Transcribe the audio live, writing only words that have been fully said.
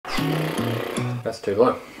That's too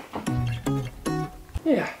low.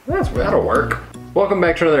 Yeah, that'll work. Welcome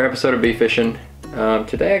back to another episode of Bee Fishing.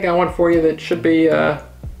 Today I got one for you that should be a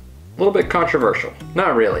little bit controversial.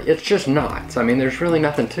 Not really, it's just knots. I mean, there's really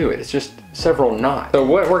nothing to it. It's just several knots. So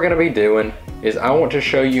what we're gonna be doing is I want to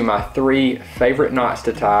show you my 3 favorite knots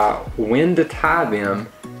to tie, when to tie them,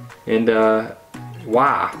 and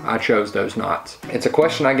why I chose those knots. It's a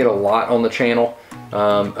question I get a lot on the channel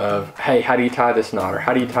of, hey, how do you tie this knot, or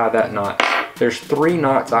how do you tie that knot? There's 3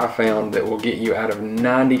 knots I found that will get you out of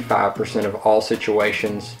 95% of all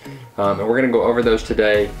situations, and we're gonna go over those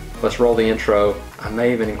today. Let's roll the intro. I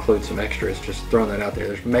may even include some extras, just throwing that out there.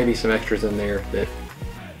 There's maybe some extras in there that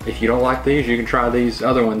if you don't like these, you can try these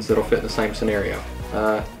other ones that'll fit in the same scenario.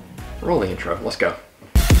 Roll the intro, let's go.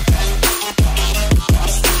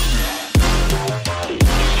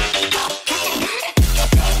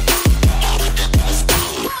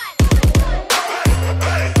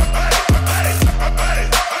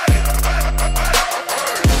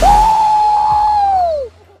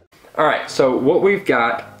 Alright, so what we've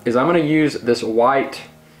got is I'm going to use this white,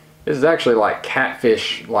 this is actually like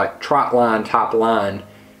catfish, like trot line type line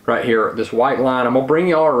right here, this white line. I'm going to bring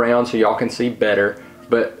y'all around so y'all can see better,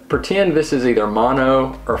 but pretend this is either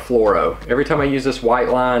mono or fluoro. Every time I use this white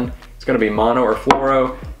line, it's going to be mono or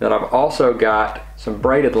fluoro. Then I've also got some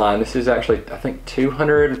braided line. This is actually, I think,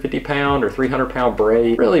 250 pound or 300 pound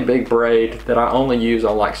braid, really big braid that I only use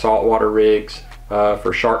on like saltwater rigs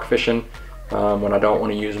for shark fishing. When I don't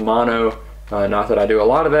want to use mono. Not that I do a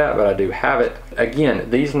lot of that, but I do have it. Again,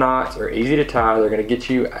 these knots are easy to tie. They're going to get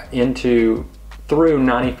you through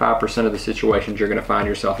 95% of the situations you're going to find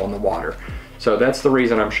yourself on the water. So that's the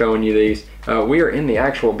reason I'm showing you these. We are in the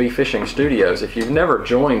actual Bee Fishing studios. If you've never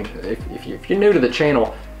joined, if you're new to the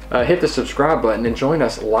channel, hit the subscribe button and join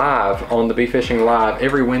us live on the Bee Fishing Live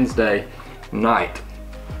every Wednesday night.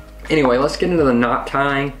 Anyway, let's get into the knot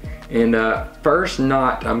tying. And first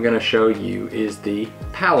knot I'm going to show you is the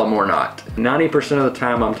Palomar knot. 90% of the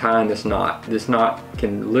time I'm tying this knot. This knot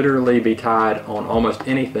can literally be tied on almost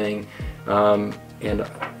anything. And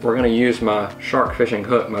we're going to use my shark fishing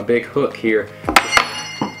hook, my big hook here.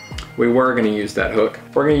 We were going to use that hook.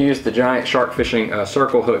 We're going to use the giant shark fishing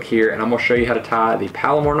circle hook here, and I'm going to show you how to tie the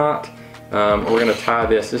Palomar knot. We're going to tie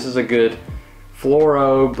this. This is a good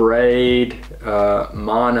fluoro, braid,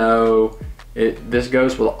 mono. This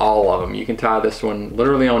goes with all of them. You can tie this one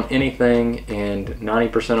literally on anything, and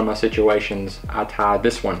 90% of my situations I tie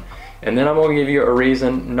this one. And then I'm going to give you a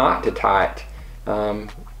reason not to tie it.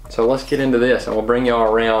 So let's get into this, and we'll bring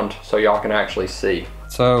y'all around so y'all can actually see.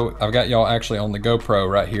 So I've got y'all actually on the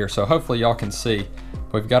GoPro right here, so hopefully y'all can see.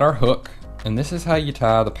 We've got our hook, and this is how you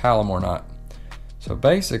tie the Palomar knot. So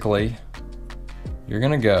basically, you're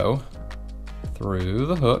going to go through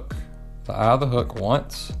the hook, the eye of the hook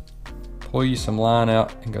once, pull you some line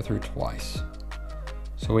out and go through twice.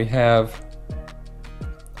 So we have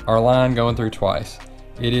our line going through twice.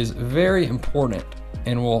 It is very important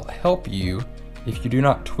and will help you if you do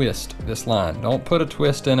not twist this line. Don't put a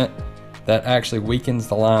twist in it. That actually weakens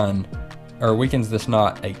the line, or weakens this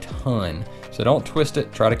knot a ton. So don't twist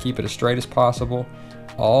it, try to keep it as straight as possible.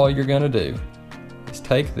 All you're gonna do is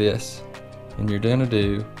take this and you're gonna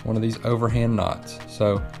do one of these overhand knots.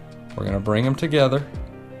 So we're gonna bring them together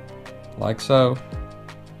like so,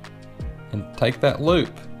 and take that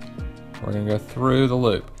loop. We're gonna go through the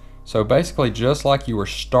loop. So basically just like you were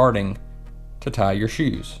starting to tie your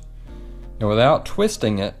shoes. And without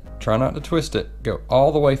twisting it, try not to twist it, go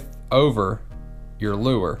all the way over your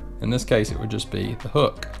lure. In this case, it would just be the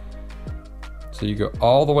hook. So you go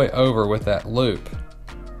all the way over with that loop,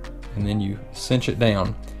 and then you cinch it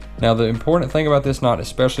down. Now the important thing about this knot,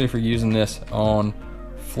 especially if you're using this on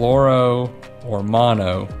fluoro or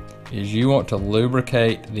mono, is you want to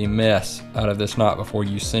lubricate the mess out of this knot before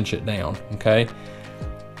you cinch it down, okay?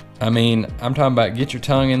 I mean, I'm talking about get your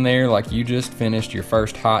tongue in there like you just finished your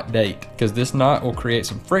first hot date, because this knot will create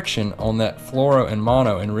some friction on that fluoro and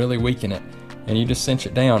mono and really weaken it, and you just cinch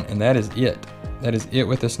it down, and that is it. That is it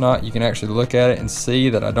with this knot. You can actually look at it and see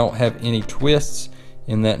that I don't have any twists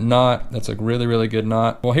in that knot. That's a really, really good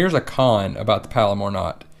knot. Well, here's a con about the Palomar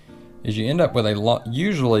knot, is you end up with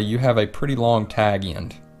usually you have a pretty long tag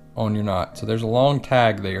end on your knot. So there's a long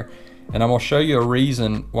tag there, and I'm going to show you a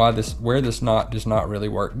reason why where this knot does not really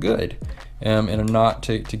work good in a knot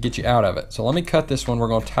to get you out of it. So let me cut this one. We're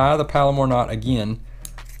going to tie the Palomar knot again,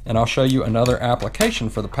 and I'll show you another application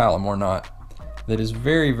for the Palomar knot that is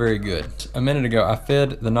very, very good. A minute ago I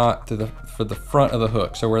fed the knot for the front of the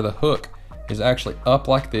hook. So where the hook is actually up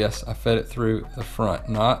like this, I fed it through the front,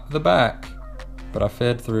 not the back, but I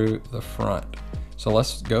fed through the front. So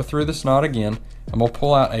let's go through this knot again. I'm gonna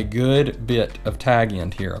pull out a good bit of tag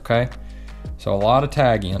end here, okay? So a lot of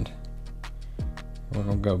tag end. We're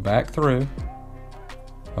gonna go back through.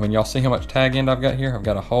 I mean, y'all see how much tag end I've got here? I've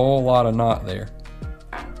got a whole lot of knot there.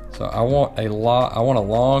 So I want a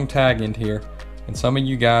long tag end here, and some of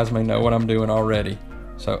you guys may know what I'm doing already.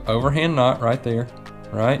 So overhand knot right there,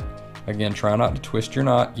 right? Again, try not to twist your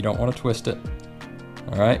knot. You don't want to twist it,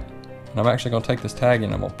 all right? And I'm actually gonna take this tag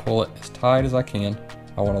end, I'm gonna pull it as tight as I can.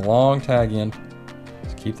 I want a long tag end.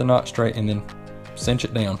 Just keep the knot straight and then cinch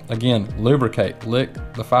it down. Again, lubricate, lick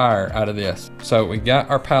the fire out of this. So we got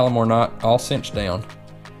our Palomar knot all cinched down.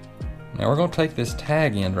 Now we're gonna take this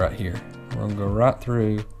tag end right here. We're gonna go right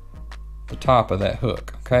through the top of that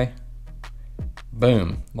hook, okay?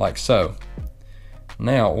 Boom, like so.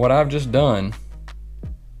 Now, what I've just done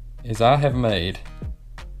is I have made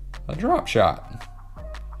a drop shot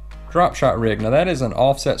rig. Now that is an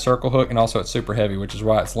offset circle hook, and also it's super heavy, which is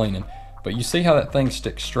why it's leaning. But you see how that thing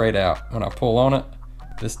sticks straight out when I pull on it?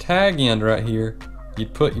 This tag end right here,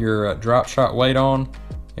 you'd put your drop shot weight on,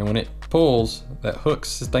 and when it pulls, that hook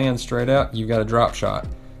stands straight out, you've got a drop shot.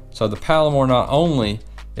 So the Palomar knot only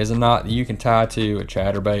is a knot that you can tie to a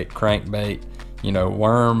chatterbait, crankbait, you know,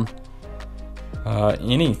 worm,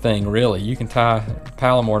 anything really. You can tie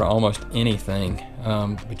Palomar to almost anything,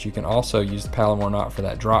 but you can also use the Palomar knot for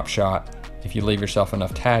that drop shot if you leave yourself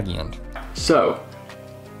enough tag end. So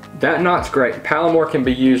that knot's great. Palomar can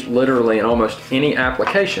be used literally in almost any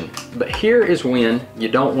application, but here is when you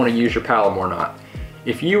don't want to use your Palomar knot.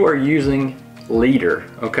 If you are using leader,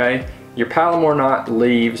 okay, your Palomar knot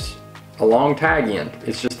leaves a long tag end.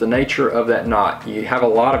 It's just the nature of that knot. You have a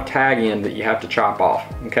lot of tag end that you have to chop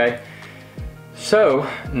off, okay? So,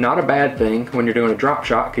 not a bad thing when you're doing a drop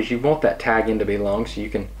shot, because you want that tag end to be long so you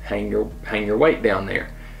can hang your weight down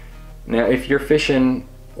there. Now, if you're fishing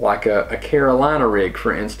like a Carolina rig,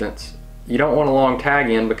 for instance, you don't want a long tag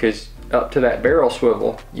end, because up to that barrel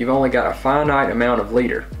swivel, you've only got a finite amount of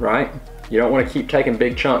leader, right? You don't want to keep taking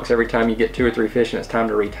big chunks every time you get 2 or 3 fish and it's time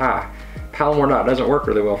to retie. Palomar knot doesn't work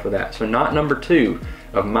really well for that. So knot number 2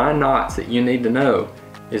 of my knots that you need to know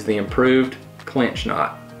is the improved clinch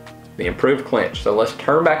knot. The improved clinch. So let's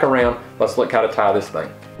turn back around. Let's look how to tie this thing.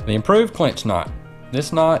 The improved clinch knot.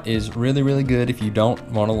 This knot is really, really good if you don't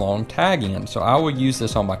want a long tag end. So I will use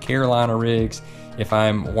this on my Carolina rigs. If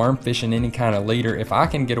I'm worm fishing any kind of leader, if I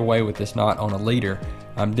can get away with this knot on a leader,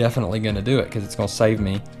 I'm definitely going to do it, because it's going to save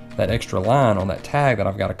me that extra line on that tag that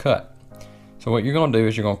I've got to cut. So what you're going to do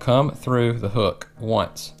is you're going to come through the hook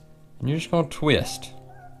once, and you're just going to twist.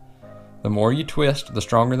 The more you twist, the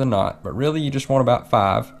stronger the knot, but really you just want about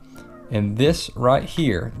 5. And this right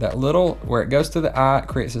here, that little, where it goes to the eye, it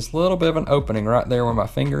creates this little bit of an opening right there where my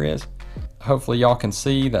finger is. Hopefully y'all can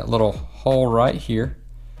see that little hole right here.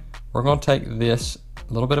 We're going to take this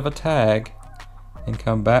little bit of a tag and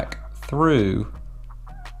come back through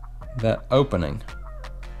that opening.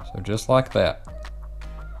 So just like that.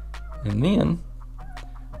 And then,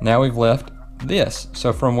 now we've left this.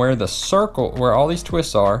 So from where the circle, where all these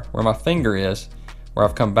twists are, where my finger is, where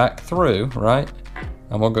I've come back through, right?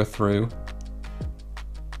 I'm gonna go through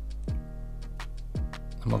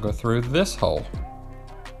this hole.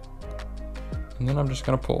 And then I'm just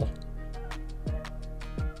gonna pull.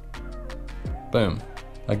 Boom.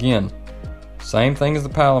 Again, same thing as the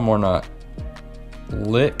Palomar knot.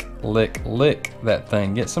 Lick, lick, lick that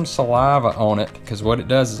thing. Get some saliva on it, because what it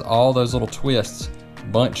does is all those little twists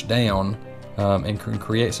bunch down and can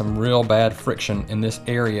create some real bad friction in this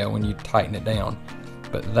area when you tighten it down.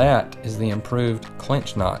 But that is the improved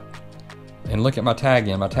clinch knot. And look at my tag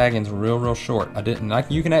end. My tag end's real short.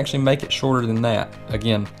 You can actually make it shorter than that.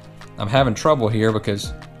 Again, I'm having trouble here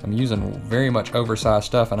because I'm using very much oversized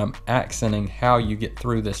stuff, and I'm accenting how you get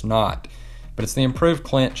through this knot. But it's the improved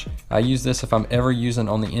clinch. I use this if I'm ever using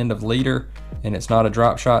on the end of leader and it's not a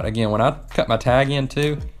drop shot. Again, when I cut my tag end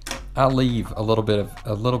too, I leave a little bit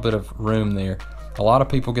of room there. A lot of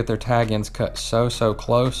people get their tag ends cut so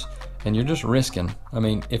close, and you're just risking. I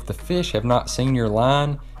mean, if the fish have not seen your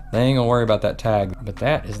line, they ain't gonna worry about that tag. But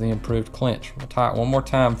that is the improved clinch. We'll tie it one more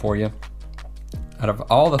time for you. Out of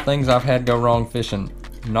all the things I've had go wrong fishing,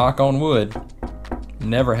 knock on wood,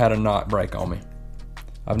 never had a knot break on me.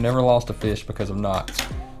 I've never lost a fish because of knots.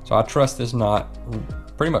 So I trust this knot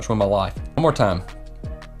pretty much with my life. One more time.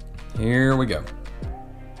 Here we go.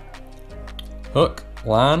 Hook,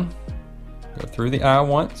 line, go through the eye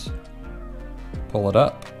once, pull it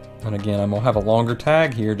up. And again, I'm gonna have a longer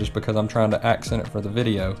tag here just because I'm trying to accent it for the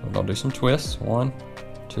video. I'm gonna do some twists. 1,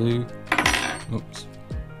 2, oops,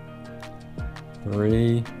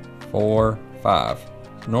 3, 4, 5.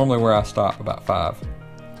 Normally where I stop, about 5.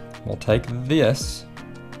 We'll take this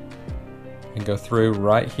and go through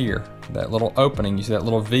right here. That little opening, you see that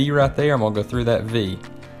little V right there? I'm gonna go through that V.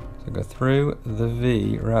 So go through the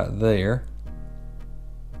V right there.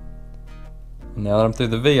 Now that I'm through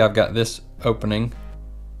the V, I've got this opening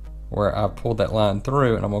where I pulled that line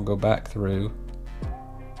through, and I'm gonna go back through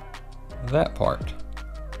that part.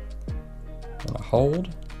 And I hold,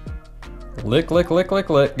 lick, lick, lick, lick,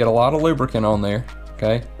 lick, get a lot of lubricant on there,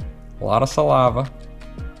 okay? A lot of saliva.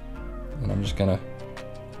 And I'm just gonna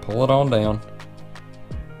pull it on down.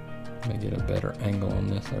 Let me get a better angle on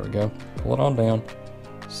this, there we go. Pull it on down,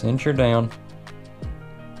 cinch her down,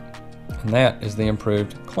 and that is the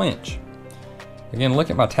improved clinch. Again, look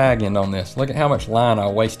at my tag end on this. Look at how much line I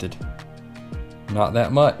wasted. Not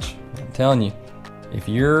that much. I'm telling you, if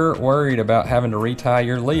you're worried about having to retie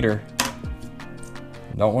your leader,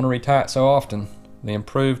 don't want to retie it so often, the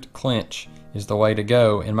improved clinch is the way to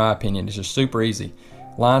go, in my opinion. It's just super easy.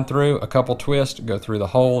 Line through, a couple twists, go through the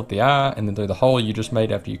hole at the eye, and then through the hole you just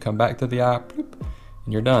made after you come back to the eye, bloop,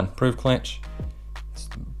 and you're done. Improved clinch. It's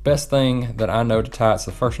the best thing that I know to tie. It's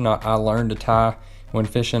the first knot I learned to tie when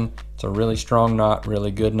fishing. It's a really strong knot,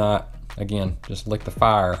 really good knot. Again, just lick the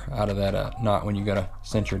fire out of that knot when you gotta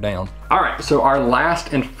cinch her down. All right, so our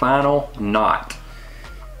last and final knot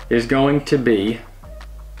is going to be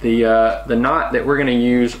the knot that we're gonna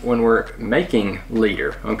use when we're making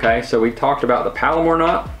leader, okay? So we talked about the Palomar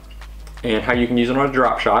knot and how you can use it on a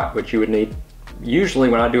drop shot, which you would need. Usually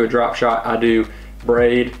when I do a drop shot, I do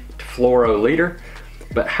braid to fluoro leader,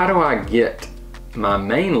 but how do I get my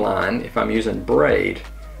main line, if I'm using braid,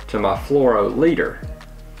 to my fluoro leader?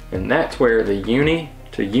 And that's where the uni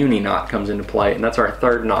to uni knot comes into play, and that's our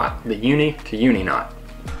third knot, the uni to uni knot.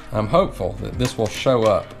 I'm hopeful that this will show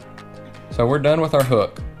up. So we're done with our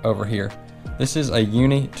hook over here. This is a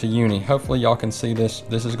uni to uni. Hopefully y'all can see this.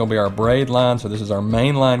 This is gonna be our braid line, so this is our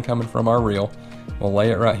main line coming from our reel. We'll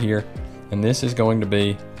lay it right here, and this is going to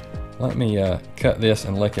be, let me cut this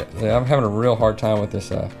and lick it. I'm having a real hard time with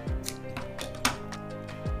this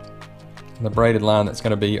the braided line that's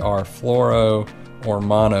gonna be our fluoro or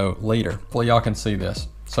mono leader. Hopefully y'all can see this.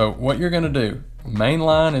 So what you're gonna do, main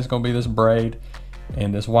line is gonna be this braid,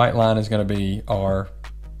 and this white line is gonna be our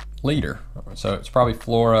leader. So it's probably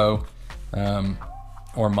fluoro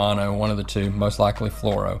or mono, one of the two, most likely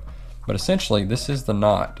fluoro. But essentially this is the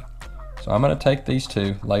knot. So I'm gonna take these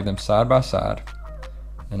two, lay them side by side,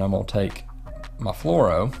 and I'm gonna take my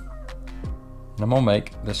fluoro, and I'm gonna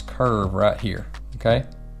make this curve right here, okay?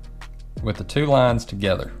 With the two lines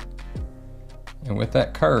together. And with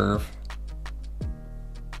that curve,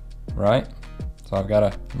 right? So I've got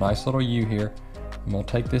a nice little U here. I'm gonna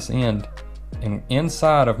take this end, and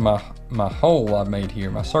inside of my hole I've made here,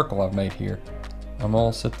 my circle I've made here, I'm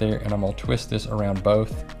gonna sit there and I'm gonna twist this around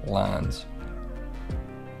both lines.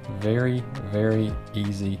 Very, very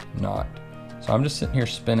easy knot. So I'm just sitting here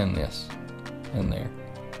spinning this in there.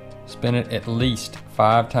 Spin it at least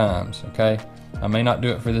 5 times, okay? I may not do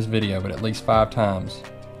it for this video, but at least 5 times.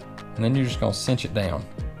 And then you're just gonna cinch it down,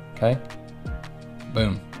 okay?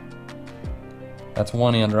 Boom. That's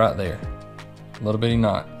one end right there. A little bitty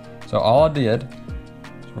knot. So all I did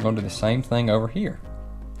is we're gonna do the same thing over here.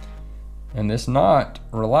 And this knot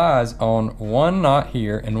relies on one knot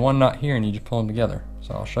here and one knot here, and you just pull them together.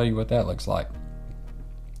 So I'll show you what that looks like.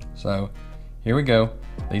 So here we go.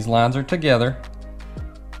 These lines are together.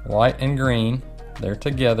 White and green, they're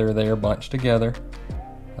together, they're bunched together.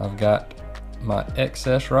 I've got my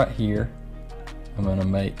excess right here. I'm gonna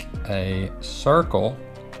make a circle,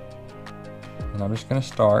 and I'm just gonna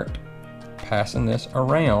start passing this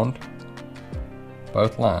around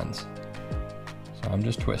both lines. So I'm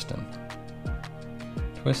just twisting.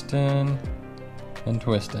 Twisting and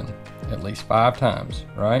twisting at least 5 times,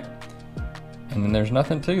 right? And then there's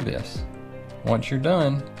nothing to this. Once you're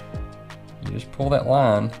done, you just pull that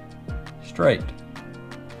line straight,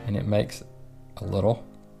 and it makes a little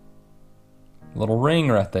ring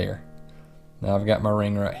right there. Now I've got my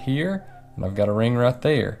ring right here, and I've got a ring right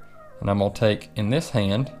there. And I'm gonna take in this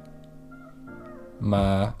hand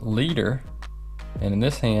my leader, and in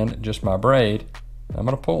this hand just my braid. I'm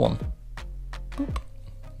gonna pull them. Boop.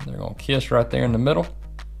 They're gonna kiss right there in the middle,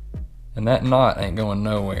 and that knot ain't going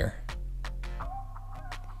nowhere.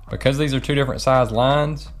 Because these are 2 different size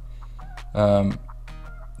lines,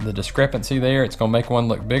 the discrepancy there, it's gonna make one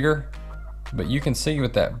look bigger, but you can see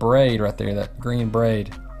with that braid right there, that green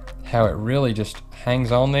braid, how it really just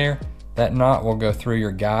hangs on there. That knot will go through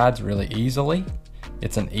your guides really easily.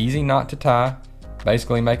 It's an easy knot to tie.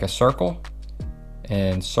 Basically make a circle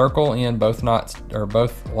and circle in both knots or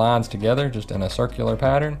both lines together, just in a circular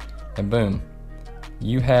pattern, and boom,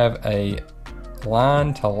 you have a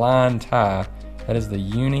line to line tie That is the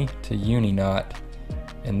uni to uni knot,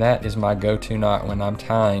 and that is my go-to knot when I'm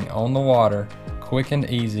tying on the water, quick and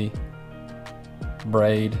easy,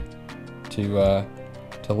 braid to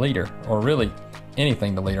leader, or really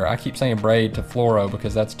anything to leader. I keep saying braid to fluoro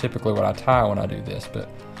because that's typically what I tie when I do this, but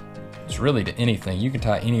it's really to anything. You can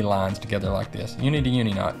tie any lines together like this, uni to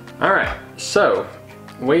uni knot. All right, so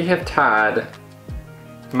we have tied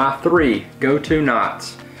my 3 go-to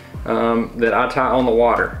knots that I tie on the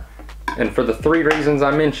water. And for the 3 reasons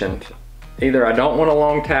I mentioned, either I don't want a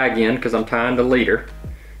long tag in because I'm tying to leader,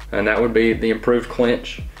 and that would be the improved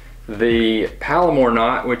clinch. The Palomar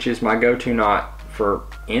knot, which is my go-to knot for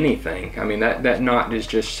anything. I mean, that knot is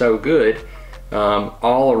just so good.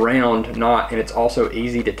 All around knot, and it's also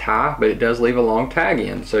easy to tie, but it does leave a long tag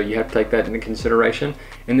in, so you have to take that into consideration.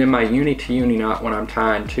 And then my uni to uni knot when I'm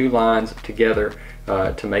tying 2 lines together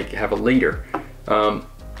to have a leader.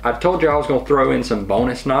 I told you I was going to throw in some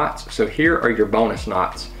bonus knots, so here are your bonus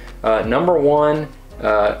knots. Number 1,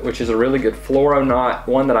 which is a really good fluoro knot,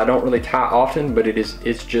 one that I don't really tie often, but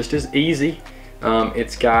it's just as easy.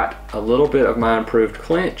 It's got a little bit of my improved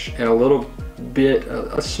clinch and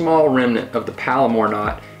a small remnant of the Palomar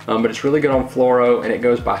knot, but it's really good on fluoro, and it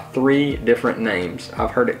goes by 3 different names. I've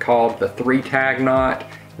heard it called the 3-tag knot,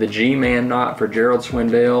 the G-man knot for Gerald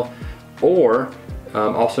Swindell, or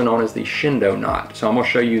also known as the Shindo knot. So I'm going to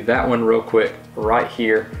show you that one real quick right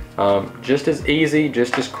here. Just as easy,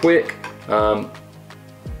 just as quick.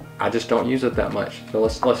 I just don't use it that much. So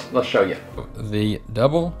let's show you. The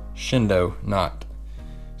double Shindo knot.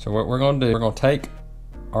 So what we're going to do, we're going to take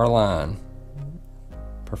our line,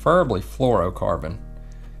 preferably fluorocarbon.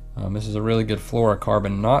 This is a really good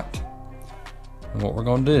fluorocarbon knot. And what we're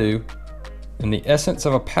going to do, in the essence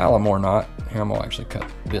of a Palomar knot, here I'm going to actually cut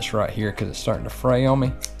this right here because it's starting to fray on me,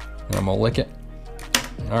 and I'm going to lick it.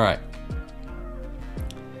 All right.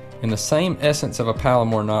 In the same essence of a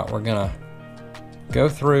Palomar knot, we're going to go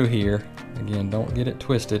through here. Again, don't get it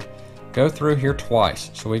twisted. Go through here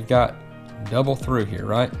twice. So we've got double through here,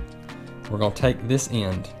 right? We're going to take this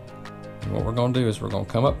end, and what we're going to do is we're going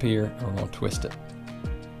to come up here and we're going to twist it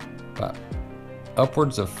about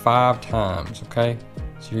upwards of 5 times, okay?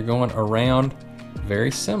 So you're going around,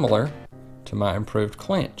 very similar to my improved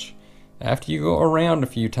clinch. After you go around a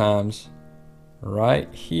few times,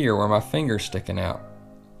 right here where my finger's sticking out,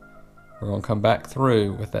 we're going to come back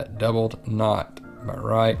through with that doubled knot, but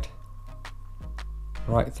right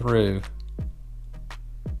through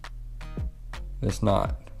this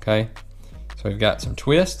knot, okay? So we've got some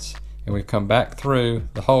twists, and we've come back through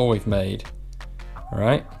the hole we've made, all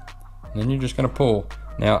right? And then you're just gonna pull.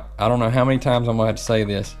 Now, I don't know how many times I'm gonna have to say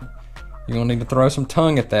this. You're gonna need to throw some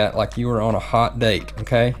tongue at that like you were on a hot date,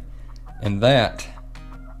 okay? And that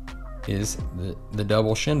is the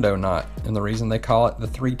double Shindo knot. And the reason they call it the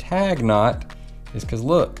 3-tag knot is because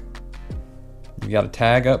look, you got a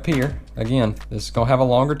tag up here. Again, this is gonna have a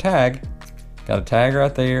longer tag. Got a tag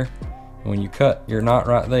right there. And when you cut your knot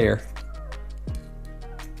right there,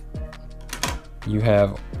 you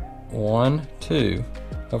have 1, 2,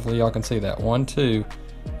 hopefully y'all can see that, 1, 2,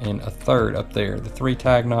 and a third up there. The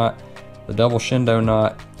 3-tag knot, the double Shindo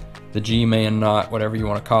knot, the G-man knot, whatever you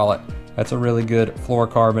want to call it. That's a really good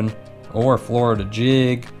fluorocarbon or fluoro to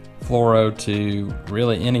jig, fluoro to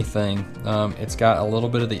really anything. It's got a little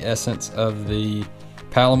bit of the essence of the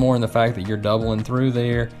Palomar and the fact that you're doubling through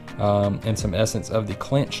there, and some essence of the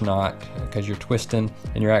clinch knot because you're twisting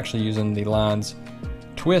and you're actually using the line's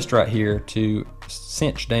twist right here to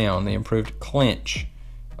cinch down the improved clinch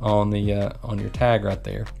on your tag right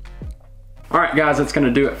there. All right, guys, that's going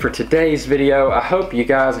to do it for today's video. I hope you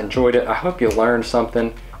guys enjoyed it. I hope you learned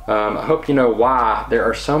something. I hope you know why there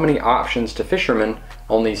are so many options to Fisherman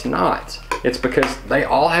on these knots. It's because they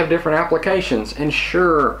all have different applications. And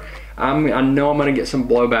sure, I know I'm going to get some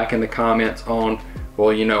blowback in the comments on,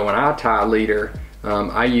 well, you know, when I tie leader,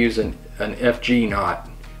 I use an FG knot.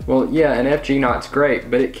 Well, yeah, an FG knot's great,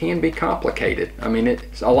 but it can be complicated. I mean,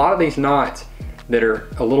 it's a lot of these knots that are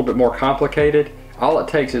a little bit more complicated. All it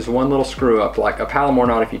takes is one little screw up, like a Palomar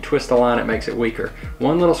knot. If you twist the line, it makes it weaker.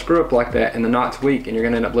 One little screw up like that and the knot's weak and you're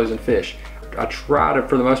gonna end up losing fish. I try to,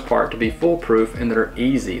 for the most part, to be foolproof and that are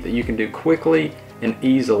easy, that you can do quickly and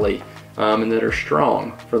easily, and that are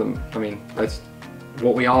strong for them. I mean, that's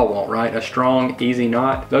what we all want, right? A strong, easy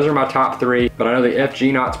knot. Those are my top 3, but I know the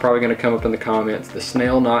FG knot's probably gonna come up in the comments. The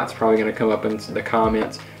snail knot's probably gonna come up in the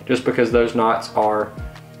comments, just because those knots are,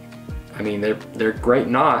 I mean, they're great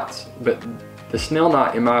knots, but the snail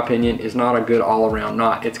knot, in my opinion, is not a good all-around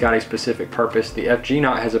knot. It's got a specific purpose. The FG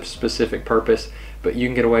knot has a specific purpose, but you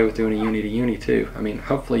can get away with doing a uni to uni too. I mean,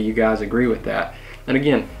 hopefully you guys agree with that. And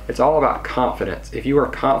again, it's all about confidence. If you are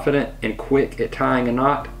confident and quick at tying a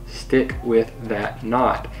knot, stick with that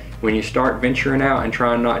knot. When you start venturing out and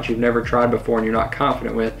trying knots you've never tried before and you're not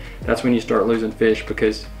confident with, that's when you start losing fish,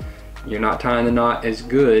 because you're not tying the knot as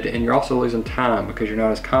good, and you're also losing time because you're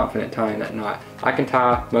not as confident tying that knot. I can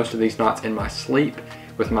tie most of these knots in my sleep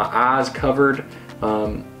with my eyes covered,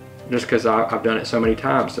 just because I've done it so many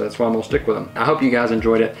times, so that's why I'm gonna stick with them. I hope you guys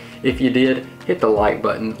enjoyed it. If you did, hit the like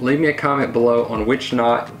button. Leave me a comment below on which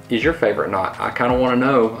knot is your favorite knot. I kind of want to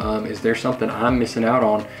know, is there something I'm missing out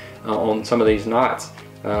on some of these knots,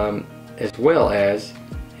 as well as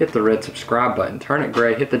hit the red subscribe button, turn it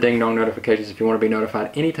gray, hit the ding dong notifications if you want to be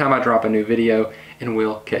notified anytime I drop a new video, and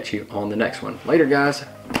we'll catch you on the next one. Later, guys.